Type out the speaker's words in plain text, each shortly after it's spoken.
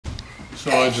So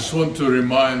I just want to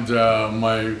remind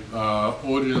my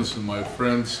audience and my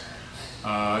friends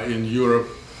in Europe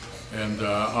and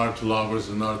art lovers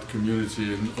and art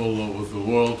community all over the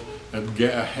world that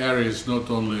Harry is not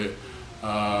only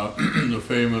a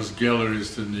famous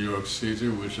gallerist in New York City,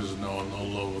 which is known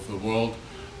all over the world,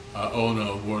 owner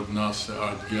of Ward-Nasse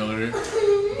Art Gallery,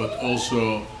 but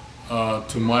also,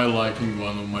 to my liking,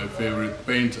 one of my favorite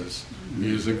painters.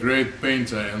 He is a great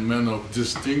painter and man of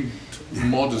distinct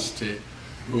modesty,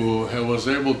 who was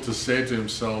able to say to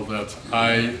himself that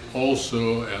I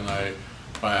also, and I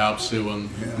perhaps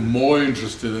even more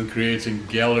interested in creating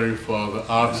gallery for the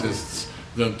artists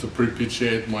than to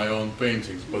perpetuate my own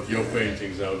paintings. But your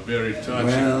paintings are very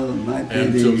touching,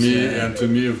 and to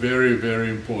me very, very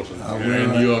important.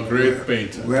 And you are a great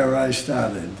painter. Where I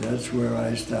started, that's where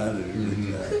I started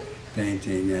with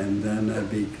painting, and then I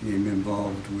became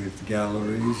involved with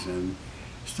galleries, and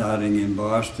starting in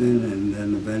Boston and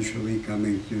then eventually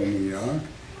coming to New York,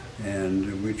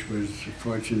 and which was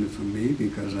fortunate for me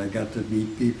because I got to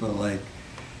meet people like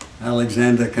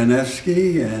Alexander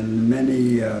Kanevsky and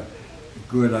many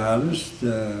good artists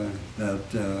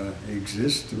that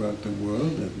exist throughout the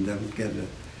world that never get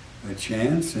a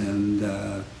chance, and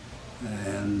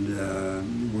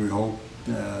we hope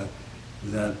that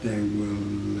they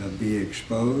will be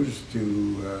exposed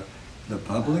to the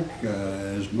public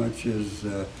as much as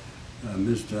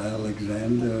Mr.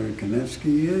 Alexander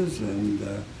Kanevsky is, and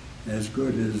as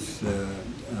good as a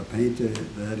painter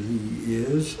that he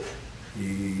is,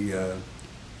 he's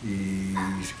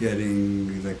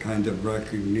getting the kind of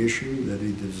recognition that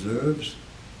he deserves,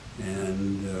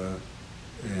 and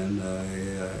I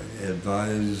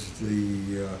advise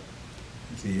the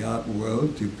art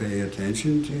world to pay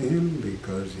attention to him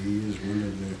because he is one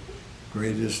of the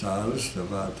greatest artists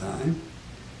of our time.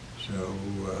 So,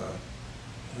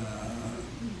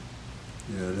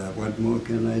 what more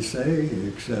can I say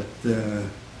except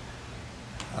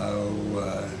how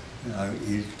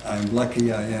I'm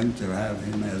lucky I am to have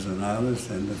him as an artist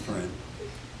and a friend.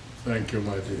 Thank you,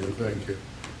 my dear, thank you.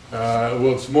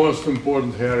 What's most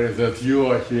important, Harry, that you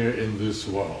are here in this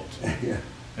world. Yeah.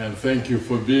 And thank you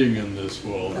for being in this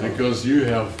world, because you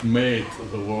have made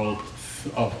the world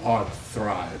of art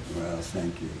thrive. Well,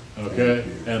 thank you. Okay?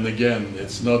 Thank you. And again,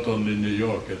 it's not only New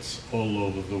York, it's all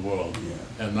over the world.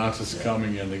 Yeah. And artists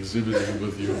coming and exhibiting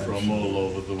with you from all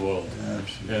over the world.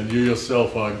 Absolutely. And you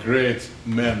yourself are a great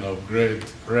man of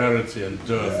great rarity and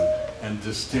dearth and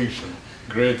distinction,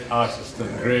 great artist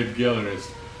and great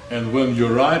gallerist. And when you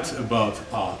write about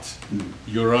art,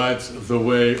 you write the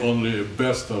way only the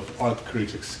best of art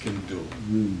critics can do.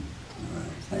 Well,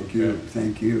 thank you,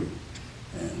 thank you.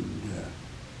 And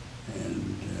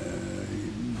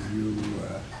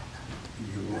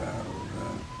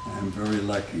I'm very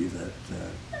lucky that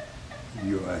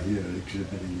you are here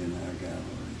exhibiting in our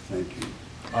gallery. Thank you.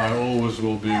 I always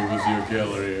will be with your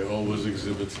gallery, always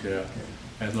exhibit here,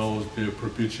 and always be a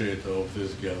perpetuator of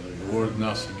this gallery. The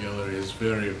Ward-Nasse Gallery is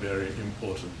very, very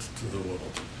important to the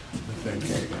world. Thank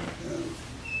you.